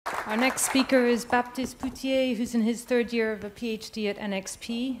Our next speaker is Baptiste POUTHIER, who's in his third year of a PhD at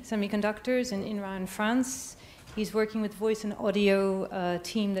NXP Semiconductors in Inra, France. He's working with voice and audio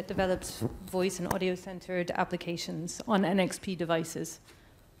team that develops voice and audio-centered applications on NXP devices.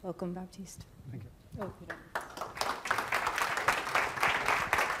 Welcome, Baptiste. Thank you. Oh, you don't.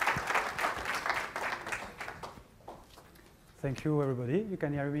 Thank you, everybody. You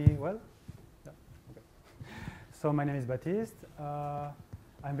can hear me well? Yeah. Okay. So my name is Baptiste.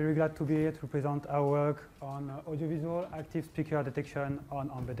 I'm very glad to be here to present our work on audiovisual active speaker detection on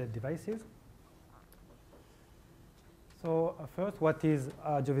embedded devices. So first, what is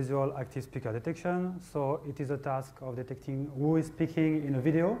audiovisual active speaker detection? So it is a task of detecting who is speaking in a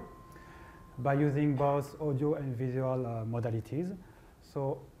video by using both audio and visual modalities.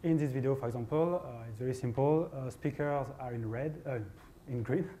 So in this video, for example, it's very simple. Speakers are in red, in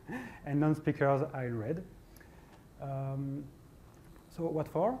green, and non-speakers are in red. So what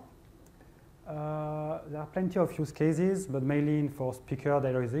for? There are plenty of use cases, but mainly for speaker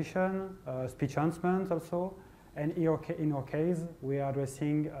dialoguization, speech enhancement also. And in our case, we are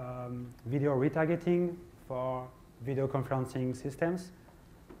addressing video retargeting for video conferencing systems.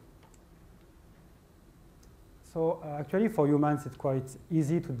 So actually, for humans, it's quite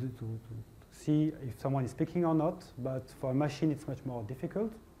easy to see if someone is speaking or not, but for a machine, it's much more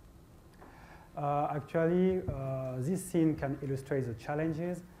difficult. Actually, this scene can illustrate the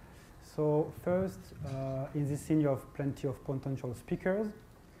challenges. So first, in this scene, you have plenty of potential speakers.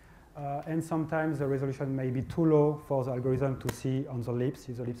 And sometimes the resolution may be too low for the algorithm to see on the lips,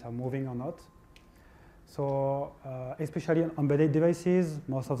 if the lips are moving or not. So especially on embedded devices,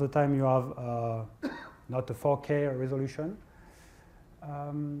 most of the time you have not a 4K resolution.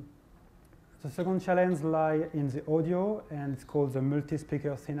 The second challenge lies in the audio, and it's called the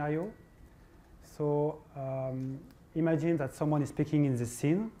multi-speaker scenario. So imagine that someone is speaking in this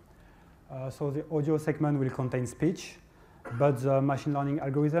scene. So the audio segment will contain speech, but the machine learning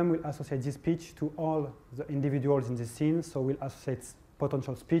algorithm will associate this speech to all the individuals in this scene, so will associate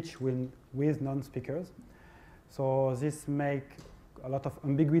potential speech with non-speakers. So this makes a lot of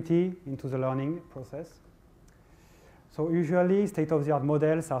ambiguity into the learning process. So usually, state-of-the-art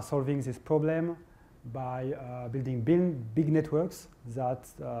models are solving this problem by building big networks that,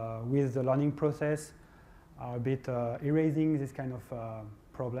 with the learning process, are a bit erasing this kind of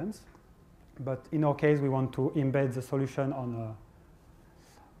problems. But in our case, we want to embed the solution on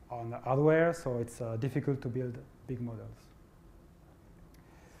hardware, so it's difficult to build big models.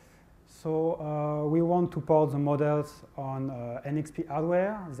 So we want to port the models on NXP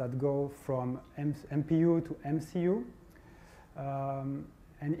hardware that go from MPU to MCU.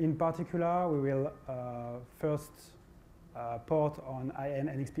 And in particular, we will first port on high-end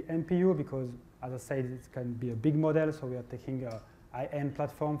NXP MPU because, as I said, it can be a big model, so we are taking a high-end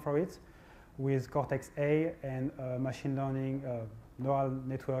platform for it with Cortex-A and machine learning neural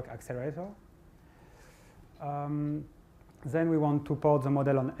network accelerator. Then we want to port the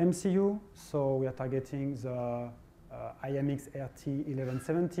model on MCU, so we are targeting the IMX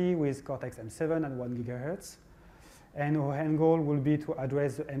RT1170 with Cortex-M7 and 1 GHz. And our end goal will be to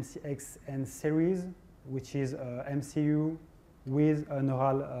address the MCX-N series, which is MCU with a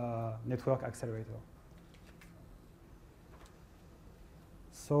neural network accelerator.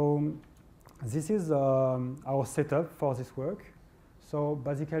 So this is our setup for this work. So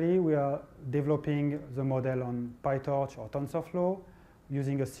basically, we are developing the model on PyTorch or TensorFlow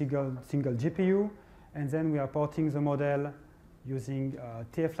using a single GPU. And then we are porting the model using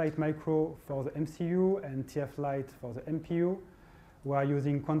TF-Lite Micro for the MCU and TF-Lite for the MPU. We are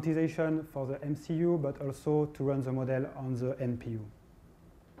using quantization for the MCU, but also to run the model on the NPU.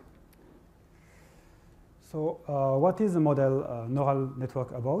 So what is the model neural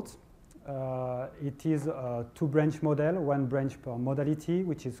network about? It is a two-branch model, one branch per modality,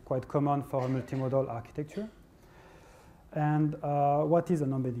 which is quite common for a multimodal architecture. And what is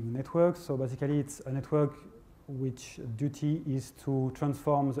an embedding network? So basically, it's a network which duty is to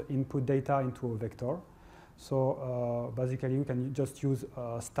transform the input data into a vector. So basically, you can just use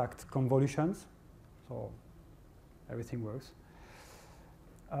stacked convolutions. So everything works.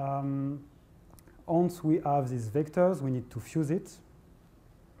 Once we have these vectors, we need to fuse it.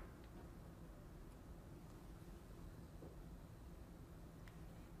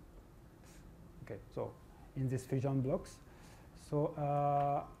 Okay, so in these fusion blocks. So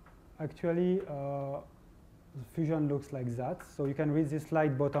actually, the fusion looks like that. So you can read this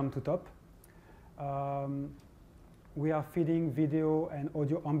slide bottom to top. We are feeding video and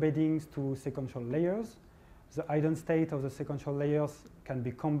audio embeddings to sequential layers. The hidden state of the sequential layers can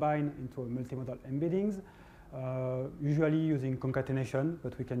be combined into multimodal embeddings. usually using concatenation,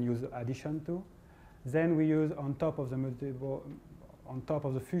 but we can use addition too. Then we use on top of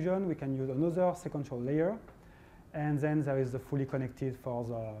the fusion, we can use another sequential layer, and then there is the fully connected for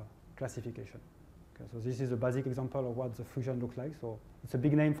the classification. Okay, so this is a basic example of what the fusion looks like. So it's a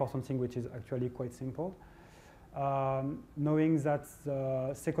big name for something which is actually quite simple. Knowing that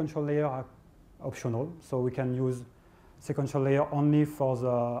the sequential layer are optional, so we can use sequential layer only for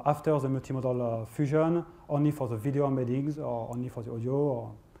the after the multimodal fusion, only for the video embeddings, or only for the audio,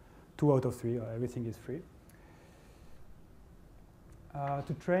 or 2 out of 3. Everything is free.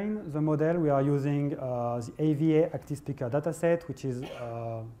 To train the model, we are using the EMEA active speaker dataset, which is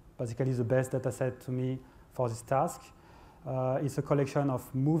basically the best dataset to me for this task. It's a collection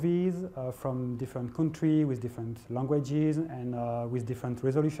of movies from different countries with different languages and with different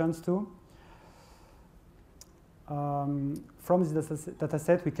resolutions too. From this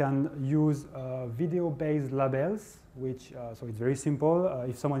dataset, we can use video-based labels, which, so it's very simple.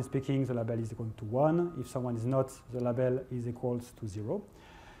 If someone is speaking, the label is equal to 1. If someone is not, the label is equals to 0.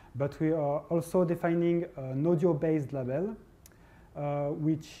 But we are also defining an audio-based label,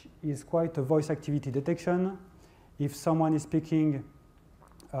 which is quite a voice activity detection. If someone is speaking,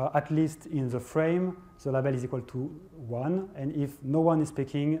 at least in the frame, the label is equal to 1. And if no one is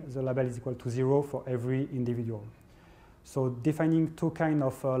speaking, the label is equal to 0 for every individual. So defining 2 kinds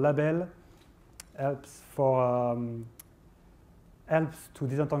of label helps to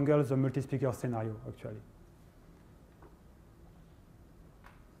disentangle the multi-speaker scenario, actually.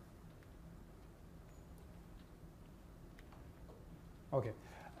 Okay.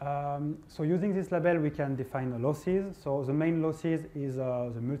 So using this label, we can define losses. So the main losses is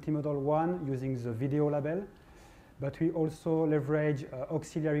the multimodal one using the video label. But we also leverage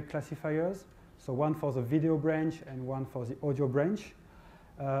auxiliary classifiers. So one for the video branch and one for the audio branch.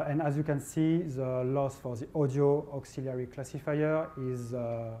 And as you can see, the loss for the audio auxiliary classifier is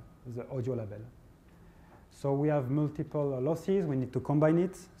the audio label. So we have multiple losses. We need to combine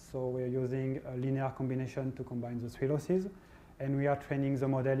it. So we're using a linear combination to combine the 3 losses. And we are training the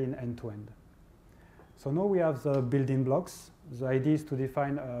model in end-to-end. So now we have the building blocks. The idea is to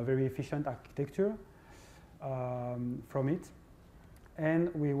define a very efficient architecture from it.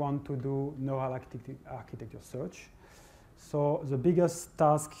 And we want to do neural architecture search. So the biggest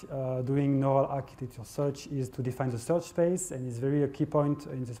task doing neural architecture search is to define the search space, and it's very a key point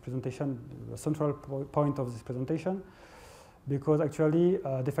in this presentation, the central point of this presentation, because actually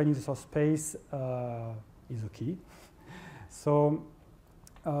defining the search space is a key. So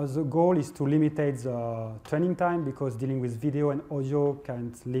the goal is to limit the training time, because dealing with video and audio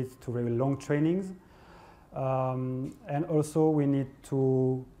can lead to very long trainings. And also we need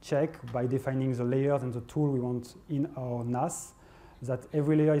to check by defining the layers and the tool we want in our NAS that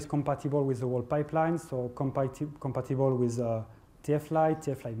every layer is compatible with the whole pipeline, so compatible with TF-Lite,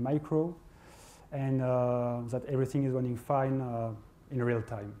 TF-Lite Micro, and that everything is running fine in real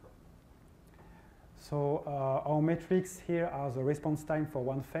time. So our metrics here are the response time for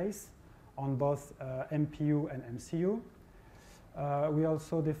one phase on both MPU and MCU. We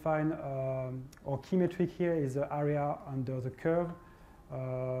also define our key metric here is the area under the curve,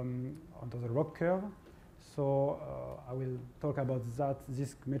 under the ROC curve. So I will talk about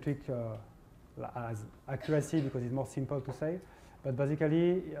this metric as accuracy because it's more simple to say. But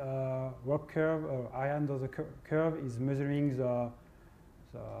basically, ROC curve, or area under the curve, is measuring the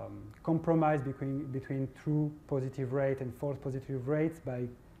compromise between true positive rate and false positive rates by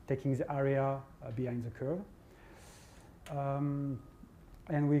taking the area behind the curve.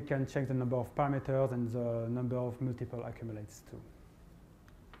 And we can check the number of parameters and the number of multiple accumulates too.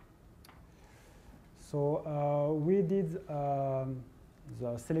 So we did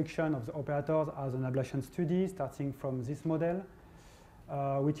the selection of the operators as an ablation study starting from this model,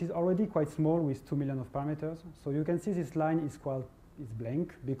 which is already quite small with 2 million of parameters. So you can see this line is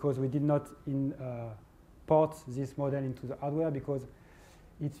blank because we did not import this model into the hardware because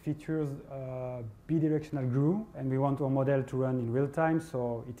it features bidirectional GRU, and we want our model to run in real time,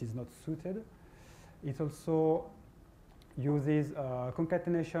 so it is not suited. It also uses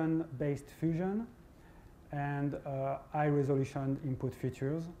concatenation-based fusion and high-resolution input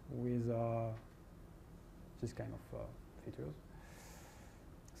features with this kind of features.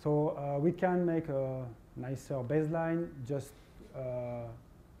 So we can make a nicer baseline just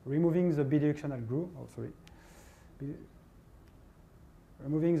removing the bidirectional GRU. Oh, sorry.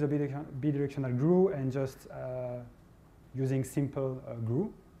 Removing the bidirectional GRU and just using simple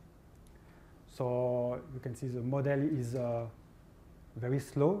GRU. So you can see the model is very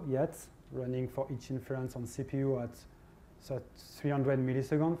slow yet, running for each inference on CPU at 300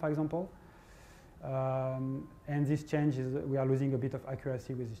 milliseconds, for example. And this change is, we are losing a bit of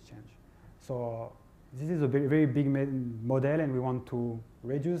accuracy with this change. So this is a very big model, and we want to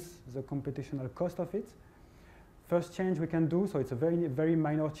reduce the computational cost of it. First change we can do, so it's a very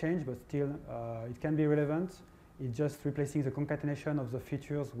minor change, but still it can be relevant. It's just replacing the concatenation of the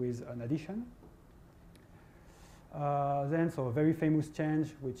features with an addition. Then, so a very famous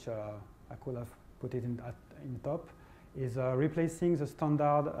change, which I could have put it in top, is replacing the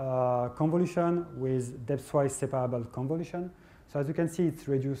standard convolution with depth-wise separable convolution. So as you can see, it's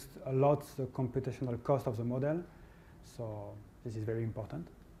reduced a lot the computational cost of the model. So this is very important.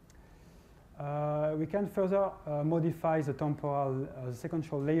 We can further modify the temporal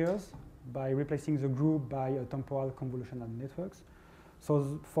sequential layers by replacing the group by a temporal convolutional networks.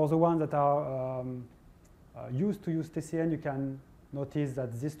 So for the ones that are used to use TCN, you can notice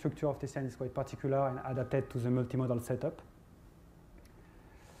that this structure of TCN is quite particular and adapted to the multimodal setup.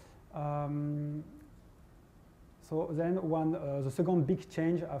 So then the second big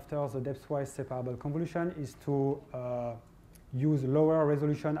change after the depth-wise separable convolution is to use lower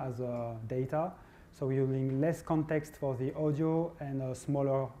resolution as data. So we're using less context for the audio and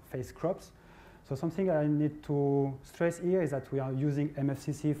smaller phase crops. So something I need to stress here is that we are using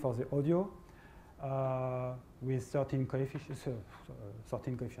MFCC for the audio with 13 coefficients,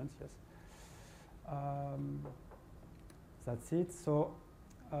 yes. That's it. So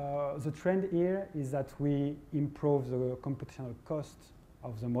the trend here is that we improve the computational cost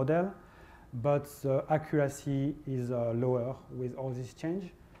of the model, but the accuracy is lower with all this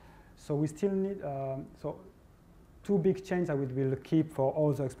change. So we still need, so two big changes I will keep for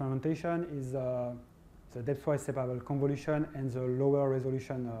all the experimentation is the depth-wise separable convolution and the lower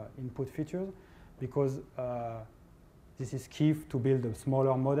resolution input features, because this is key to build a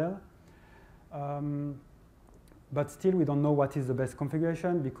smaller model. But still, we don't know what is the best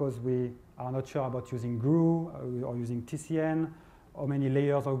configuration because we are not sure about using GRU or using TCN, how many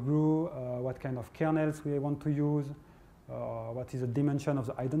layers of GRU, what kind of kernels we want to use, what is the dimension of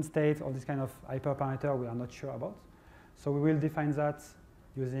the ident state, all this kind of hyperparameter we are not sure about. So we will define that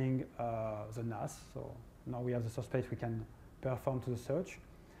using the NAS. So now we have the source page we can perform to the search.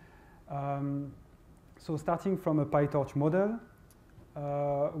 So starting from a PyTorch model,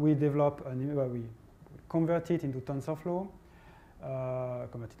 we develop we convert it into TensorFlow,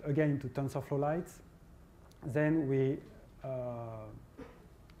 convert it again into TensorFlow Lite. Then we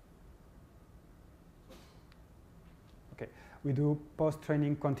we do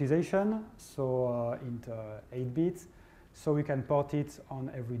post-training quantization, so into 8 bits, so we can port it on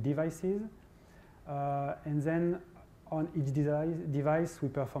every devices. And then on each device, we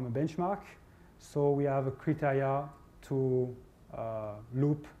perform a benchmark. So we have a criteria to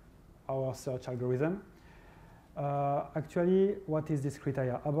loop our search algorithm. Actually, what is this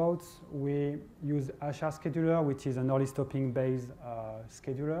criteria about? We use HR scheduler, which is an early stopping based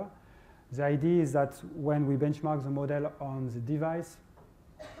scheduler. The idea is that when we benchmark the model on the device,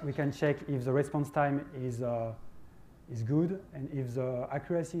 we can check if the response time is good and if the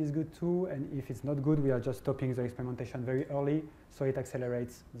accuracy is good too, and if it's not good, we are just stopping the experimentation very early so it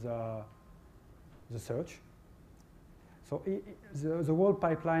accelerates the search. So the whole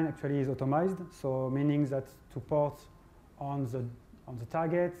pipeline actually is automized, so meaning that to port on the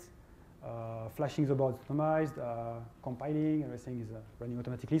target, flashing the board is automized, compiling, everything is running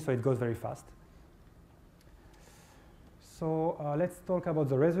automatically, so it goes very fast. So let's talk about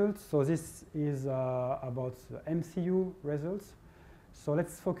the results. So this is about the MCU results. So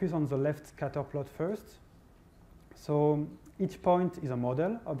let's focus on the left scatter plot first. So each point is a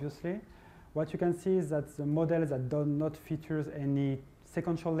model, obviously. What you can see is that the models that do not feature any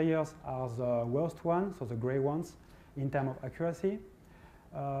sequential layers are the worst ones, so the gray ones, in terms of accuracy.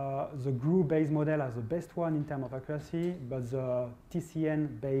 The GRU-based model are the best one in terms of accuracy, but the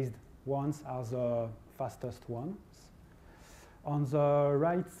TCN-based ones are the fastest ones. On the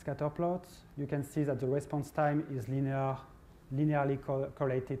right scatter plot, you can see that the response time is linearly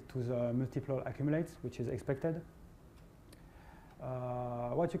correlated to the multiple accumulates, which is expected.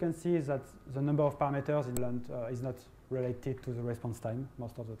 What you can see is that the number of parameters is not related to the response time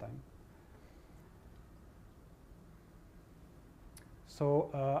most of the time. So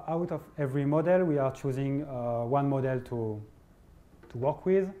out of every model, we are choosing one model to work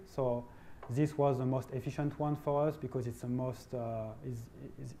with. So this was the most efficient one for us because it's the most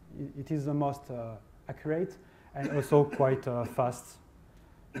it is the most accurate and also quite fast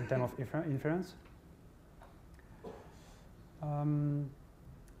in terms of inference.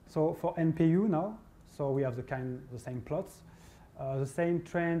 So for NPU now, so we have the same plots. The same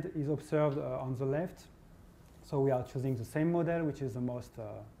trend is observed on the left. So we are choosing the same model, which is the most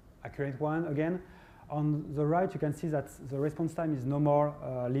accurate one again. On the right, you can see that the response time is no more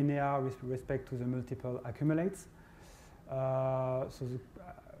linear with respect to the multiple accumulates.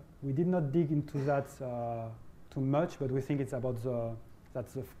 We did not dig into that too much, but we think it's about that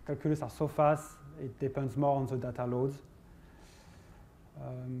the calculus are so fast, it depends more on the data loads.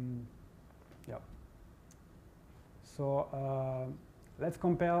 Yeah. So let's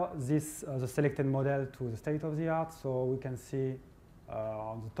compare this, the selected model to the state of the art. So we can see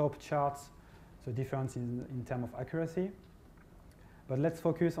on the top charts the difference in terms of accuracy. But let's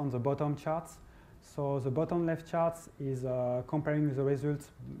focus on the bottom charts. So the bottom left chart is comparing the results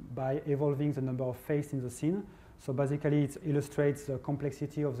by evolving the number of phases in the scene. So basically it illustrates the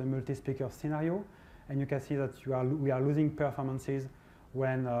complexity of the multi-speaker scenario. And you can see that we are losing performances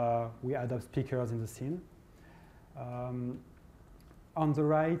when we add up speakers in the scene. On the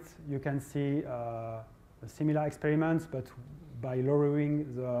right, you can see a similar experiments, but by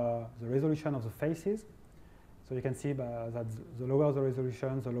lowering the resolution of the faces. So you can see that the lower the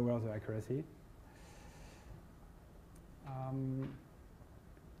resolution, the lower the accuracy.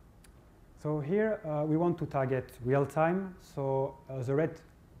 So here we want to target real time. So the red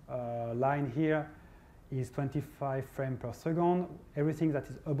line here is 25 frames per second. Everything that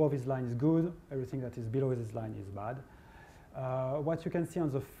is above this line is good. Everything that is below this line is bad. What you can see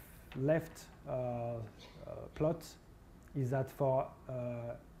on the left plot is that for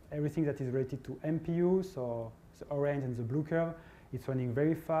everything that is related to MPU, so the orange and the blue curve, it's running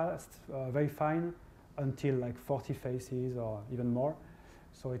very fast, very fine, until like 40 faces or even more.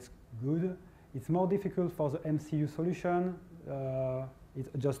 So it's good. It's more difficult for the MCU solution. It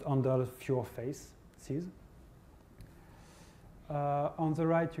just handles fewer faces. On the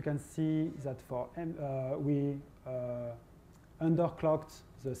right, you can see that for we underclocked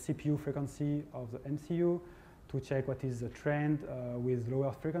the CPU frequency of the MCU to check what is the trend with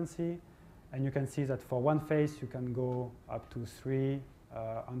lower frequency. And you can see that for one phase, you can go up to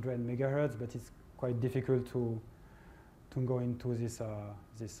 300 megahertz, but it's quite difficult to go into this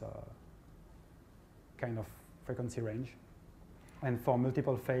kind of frequency range. And for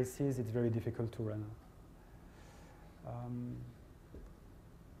multiple phases, it's very difficult to run.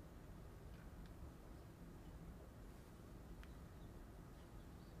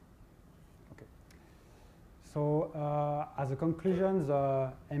 Okay. So as a conclusion,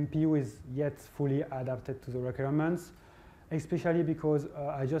 the MPU is yet fully adapted to the requirements, especially because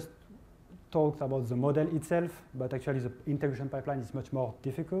I just talked about the model itself, but actually the integration pipeline is much more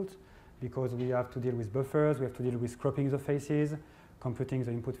difficult because we have to deal with buffers, we have to deal with cropping the faces, computing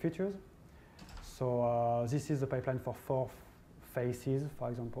the input features. So this is the pipeline for 4 faces, for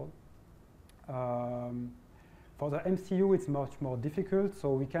example. For the MCU, it's much more difficult,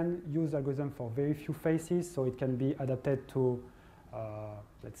 so we can use the algorithm for very few faces, so it can be adapted to,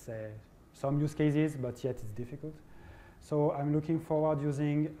 let's say, some use cases, but yet it's difficult. So I'm looking forward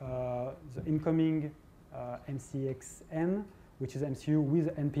using the incoming MCXN, which is MCU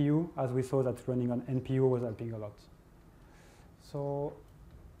with NPU, as we saw that running on NPU was helping a lot. So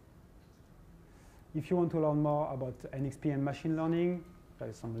if you want to learn more about NXP and machine learning, there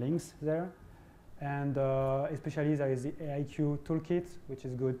are some links there. And especially there is the AIQ toolkit, which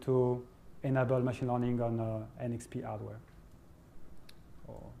is good to enable machine learning on NXP hardware.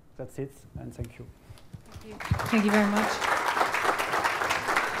 So that's it, and thank you. Thank you very much.